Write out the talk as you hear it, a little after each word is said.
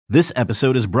This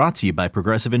episode is brought to you by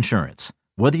Progressive Insurance.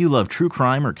 Whether you love true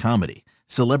crime or comedy,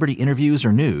 celebrity interviews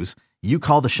or news, you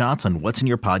call the shots on what's in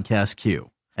your podcast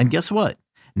queue. And guess what?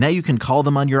 Now you can call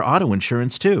them on your auto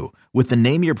insurance too with the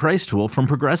Name Your Price tool from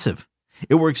Progressive.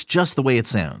 It works just the way it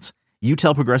sounds. You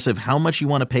tell Progressive how much you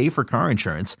want to pay for car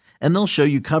insurance, and they'll show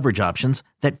you coverage options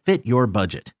that fit your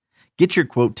budget. Get your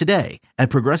quote today at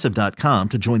Progressive.com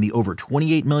to join the over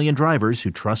 28 million drivers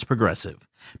who trust Progressive.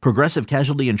 Progressive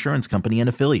Casualty Insurance Company and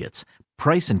Affiliates.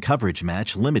 Price and coverage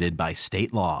match limited by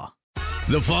state law.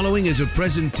 The following is a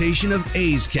presentation of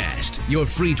A's Cast, your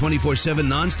free 24/7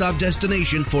 nonstop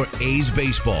destination for A's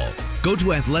baseball. Go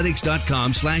to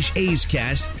athletics.com/A's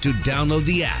Cast to download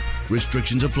the app.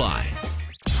 Restrictions apply.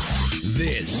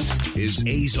 This is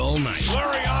A's All Night.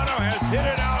 Laureano has hit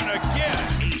it out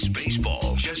again. A's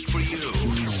baseball, just for you.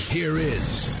 Here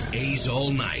is A's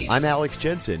All Night. I'm Alex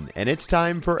Jensen, and it's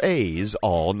time for A's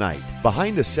All Night.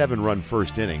 Behind a 7-run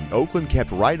first inning, Oakland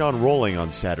kept right on rolling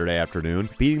on Saturday afternoon,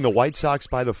 beating the White Sox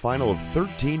by the final of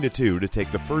 13-2 to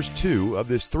take the first two of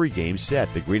this 3-game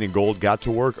set. The Green and Gold got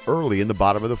to work early in the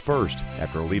bottom of the first.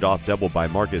 After a leadoff double by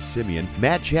Marcus Semien,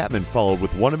 Matt Chapman followed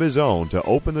with one of his own to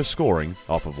open the scoring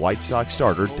off of White Sox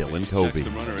starter Dylan Covey. The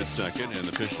runner at second, and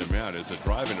the pitch to Matt is a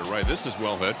drive into right. This is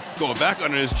well hit. Going back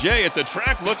on it is Jay at the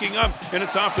track, looking up, and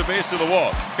it's off the base of the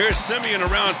wall. Here's Semien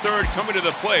around third, coming to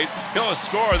the plate. He'll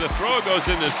score. The throw goes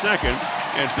into second,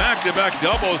 and back-to-back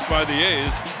doubles by the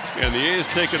A's. And the A's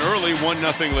take an early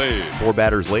 1-0 lead. 4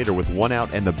 batters later with 1 out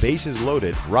and the bases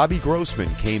loaded, Robbie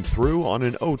Grossman came through on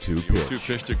an 0-2 pitch. 0-2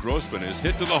 pitch to Grossman is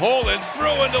hit to the hole and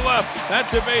throw into left.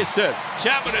 That's a base hit.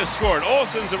 Chapman has scored.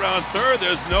 Olsen's around third.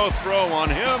 There's no throw on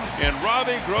him. And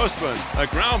Robbie Grossman, a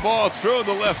ground ball through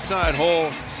the left side hole,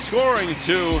 scoring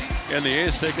 2, and the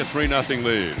A's take a 3-0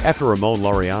 lead. After Ramon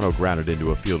Laureano grounded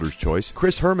into a fielder's choice,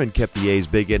 Chris Herman kept the A's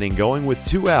big inning going with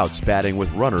 2 outs, batting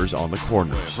with runners on the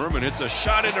corners. Herman hits a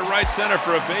shot into right center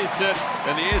for a base hit,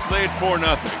 and the A's lead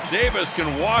 4-0. Davis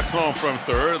can walk home from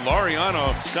third.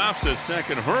 Laureano stops at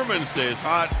second. Herman stays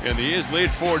hot, and the A's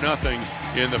lead 4-0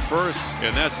 in the first,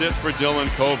 and that's it for Dylan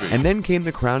Covey. And then came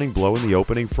the crowning blow in the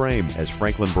opening frame as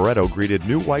Franklin Barreto greeted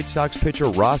new White Sox pitcher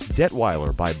Ross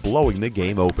Detweiler by blowing the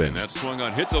game open. And that swung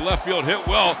on, hit to left field, hit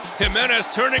well. Jimenez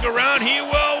turning around, he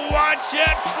will watch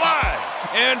it fly.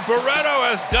 And Barreto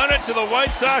has done it to the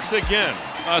White Sox again.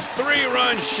 A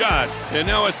 3-run shot, and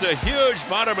now it's a huge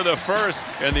bottom of the first,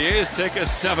 and the A's take a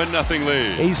 7-0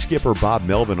 lead. A's skipper Bob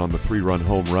Melvin on the 3-run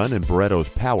home run and Barreto's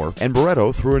power, and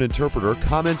Barreto, through an interpreter,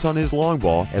 comments on his long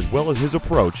ball as well as his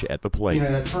approach at the plate. You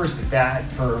know, that first at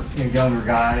bat for a younger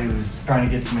guy who's trying to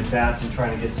get some at bats and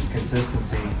trying to get some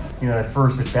consistency, you know, that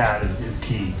first at bat is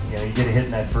key. You know, you get a hit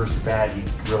in that first at bat, you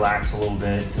relax a little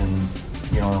bit, and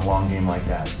you know, in a long game like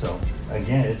that. So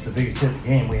again, it's the biggest hit of the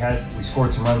game. We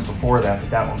scored some runs before that, but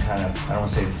that one kind of, I don't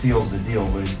want to say it seals the deal,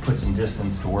 but it puts some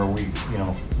distance to where we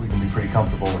can be pretty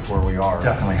comfortable with where we are.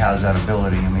 Definitely has that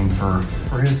ability. I mean, for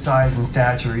his size and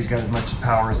stature, he's got as much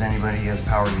power as anybody. He has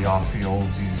power to the off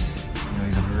fields. He's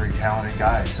a very talented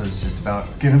guy, so it's just about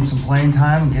getting him some playing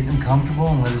time and getting him comfortable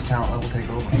and let his talent level take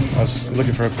over. I was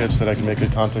looking for a pitch that I can make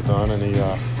good contact on, and he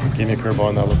gave me a curveball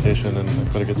in that location and I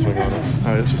put a good swing on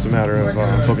it. It's just a matter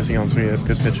of focusing on swinging at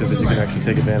good pitches that you can actually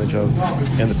take advantage of,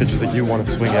 and the pitches that you want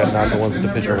to swing at, not the ones that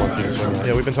the pitcher wants you to swing at.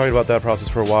 Yeah, we've been talking about that process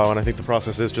for a while, and I think the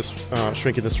process is just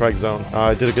shrinking the strike zone.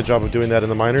 I did a good job of doing that in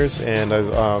the minors, and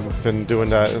I've been doing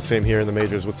that same here in the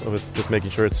majors with just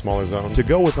making sure it's smaller zone. To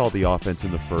go with all the offense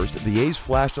in the first, the A's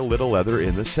flashed a little leather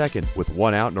in the second. With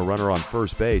 1 out and a runner on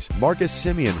first base, Marcus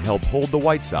Semien helped hold the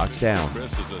White Sox down.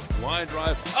 This is a line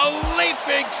drive, a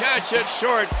leaping catch at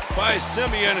short by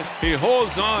Semien. He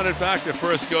holds on, and back to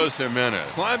first goes Jimenez.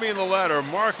 Climbing the ladder,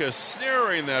 Marcus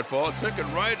snaring that ball, took it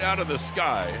right out of the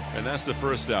sky, and that's the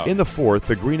first out. In the fourth,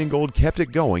 the Green and Gold kept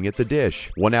it going at the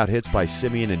dish. 1 out hits by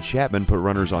Semien and Chapman put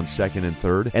runners on second and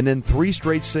third, and then 3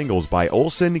 straight singles by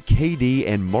Olsen, KD,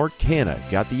 and Mark Canha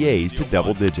got the A's to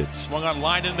double digits. Swung on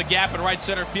line in the gap in right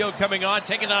center field. Coming on,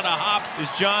 taking on a hop is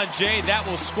John Jay. That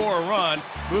will score a run.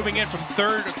 Moving in from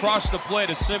third across the plate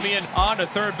is Semien. On to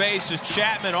third base is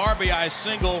Chapman. RBI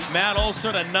single. Matt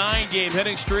Olson, a 9-game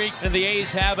hitting streak, and the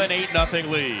A's have an 8-0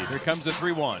 lead. Here comes the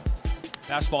 3-1.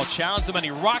 Fastball challenged him, and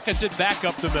he rockets it back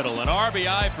up the middle. An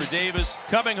RBI for Davis.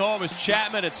 Coming home is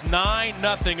Chapman. It's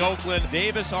 9-0 Oakland.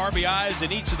 Davis RBIs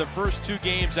in each of the first 2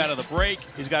 games out of the break.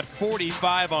 He's got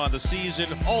 45 on the season.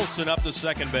 Olsen up to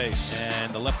second base.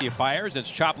 And the lefty fires. It's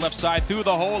chopped left side through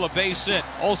the hole. A base hit.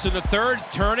 Olsen to third,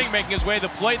 turning, making his way to the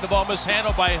plate. The ball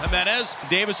mishandled by Jimenez.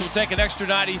 Davis will take an extra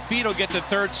 90 feet. He'll get to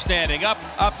third standing.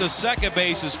 Up to second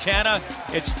base is Canha.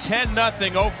 It's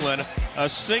 10-0 Oakland. A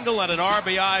single and an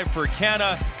RBI for Canha.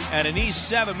 and an East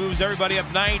 7 moves everybody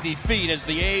up 90 feet as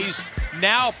the A's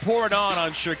now pour it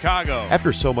on Chicago.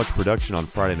 After so much production on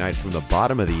Friday night from the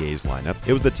bottom of the A's lineup,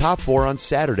 it was the top four on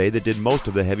Saturday that did most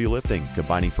of the heavy lifting,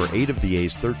 combining for 8 of the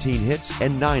A's 13 hits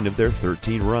and 9 of their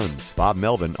 13 runs. Bob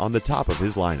Melvin on the top of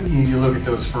his lineup. You look at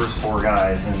those first 4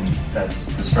 guys, and that's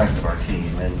the strength of our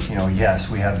team. And, yes,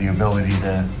 we have the ability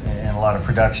to, and a lot of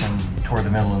production toward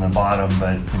the middle and the bottom,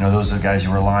 but, those are the guys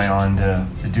you rely on to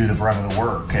do the brunt of the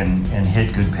work and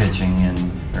hit good pitching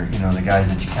and, the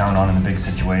guys that you count on in the big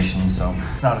situations. So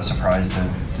it's not a surprise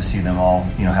to see them all,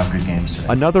 have good games today.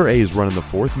 Another A's run in the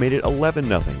fourth made it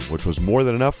 11-0, which was more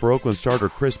than enough for Oakland starter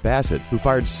Chris Bassett, who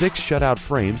fired 6 shutout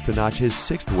frames to notch his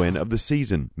 6th win of the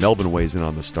season. Melvin weighs in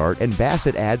on the start, and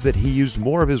Bassett adds that he used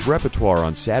more of his repertoire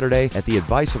on Saturday at the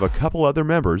advice of a couple other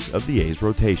members of the A's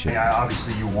rotation. Yeah,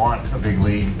 obviously you want a big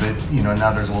lead, but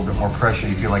now there's a little bit more pressure.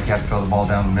 You feel like you have to throw the ball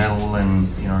down the middle,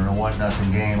 and in a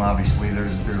 1-0 game, obviously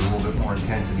there's a little bit more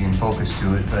intensity and focus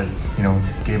to it. But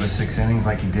gave us 6 innings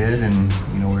like he did, and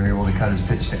we were able to cut his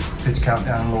pitch count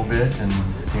down a little bit, and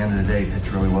at the end of the day,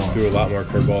 pitched really well. Threw a lot more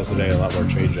curveballs today, a lot more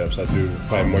changeups. I threw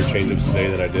probably more changeups today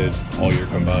than I did all year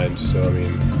combined. So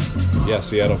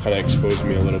Seattle kind of exposed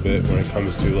me a little bit when it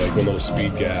comes to like one little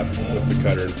speed gap with the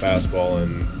cutter and fastball,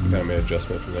 and kind of made an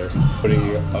adjustment from there.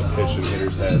 Putting a pitch in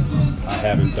hitters' heads, I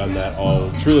haven't done that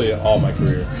truly all my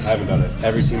career. I haven't done it.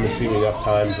 Every team has seen me enough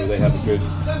times where they have a good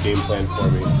game plan for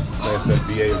me. Like I said,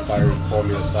 BA and Fire pulled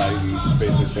me aside and just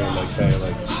basically saying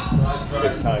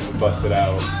it's time to bust it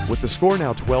out. With the score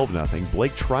now 12-0,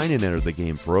 Blake Treinen entered the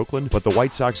game for Oakland, but the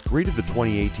White Sox greeted the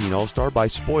 2018 All-Star by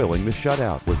spoiling the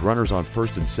shutout. With runners on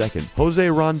first and second, Jose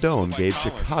Rondon gave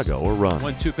Chicago a run.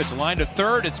 1-2 pitch line to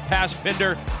third. It's past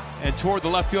Pinder and toward the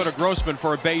left fielder Grossman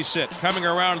for a base hit. Coming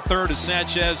around third is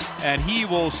Sanchez, and he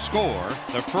will score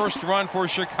the first run for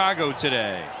Chicago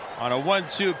today. On a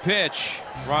 1-2 pitch,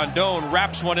 Rondon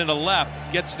wraps one into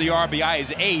left, gets the RBI, his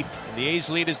 8th, and the A's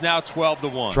lead is now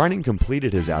 12-1. Treinen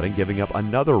completed his outing, giving up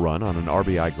another run on an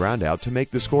RBI groundout to make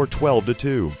the score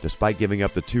 12-2. Despite giving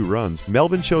up the 2 runs,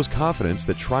 Melvin shows confidence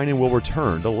that Treinen will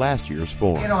return to last year's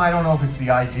form. I don't know if it's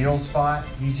the ideal spot.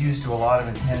 He's used to a lot of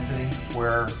intensity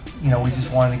where, we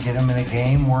just wanted to get him in a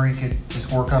game where he could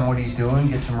just work on what he's doing,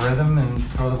 get some rhythm, and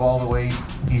throw the ball the way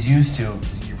he's used to.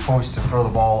 Forced to throw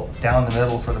the ball down the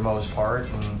middle for the most part,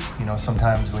 and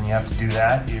sometimes when you have to do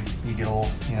that, you get a little,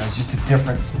 it's just a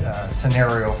different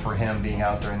scenario for him being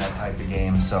out there in that type of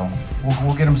game. So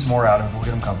we'll get him some more out of him. We'll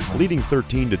get him comfortable. Leading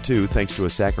 13-2 thanks to a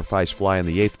sacrifice fly in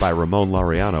the 8th by Ramon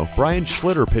Laureano, Brian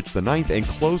Schlitter pitched the 9th and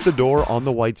closed the door on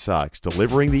the White Sox,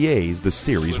 delivering the A's the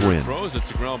series win. Throws,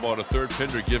 it's a ground ball to third.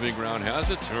 Pinder giving ground has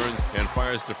it, turns and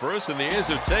fires to first, and the A's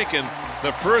have taken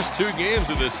the first 2 games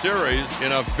of this series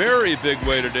in a very big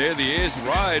way today. The A's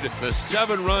ride the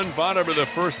 7-run bottom of the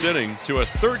first inning to a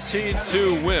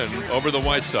 13-2 win over the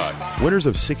White Sox. Winners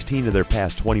of 16 of their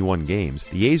past 21 games,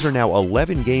 the A's are now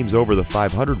 11 games over the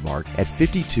 500 mark at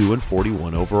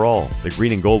 52-41 overall. The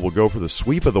Green and Gold will go for the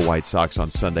sweep of the White Sox on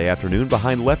Sunday afternoon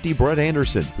behind lefty Brett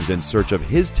Anderson, who's in search of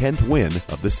his 10th win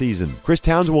of the season. Chris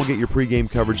Townsend will get your pregame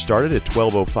coverage started at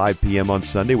 12:05 p.m. on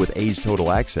Sunday with A's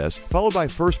Total Access, followed by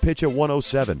first pitch at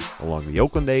 1:07 along the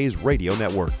Oakland A's radio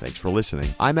network. Thanks for listening.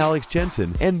 I'm Alex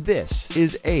Jensen, and this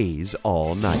is A's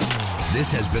All Night.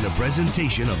 This has been a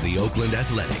presentation of the Oakland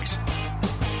Athletics.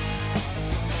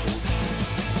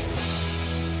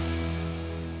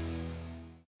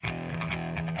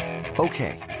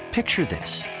 Okay, picture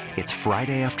this. It's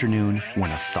Friday afternoon when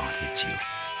a thought hits you.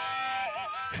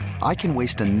 I can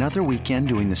waste another weekend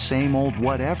doing the same old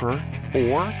whatever,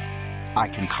 or I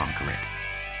can conquer it.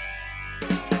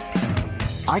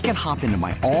 I can hop into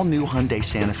my all-new Hyundai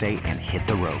Santa Fe and hit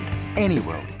the road. Any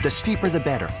road. The steeper, the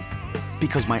better.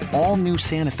 Because my all-new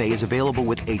Santa Fe is available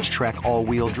with H-Track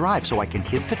all-wheel drive, so I can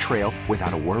hit the trail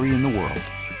without a worry in the world.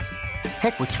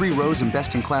 Heck, with 3 rows and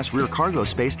best-in-class rear cargo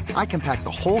space, I can pack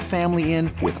the whole family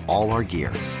in with all our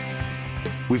gear.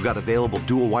 We've got available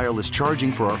dual wireless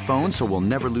charging for our phones, so we'll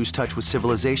never lose touch with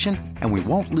civilization, and we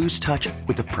won't lose touch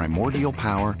with the primordial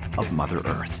power of Mother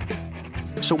Earth.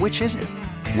 So which is it?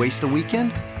 Waste the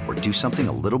weekend or do something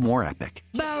a little more epic?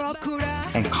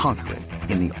 And conquer it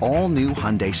in the all-new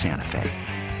Hyundai Santa Fe.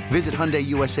 Visit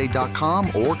HyundaiUSA.com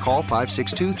or call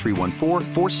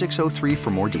 562-314-4603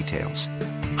 for more details.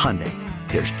 Hyundai,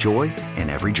 there's joy in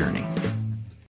every journey.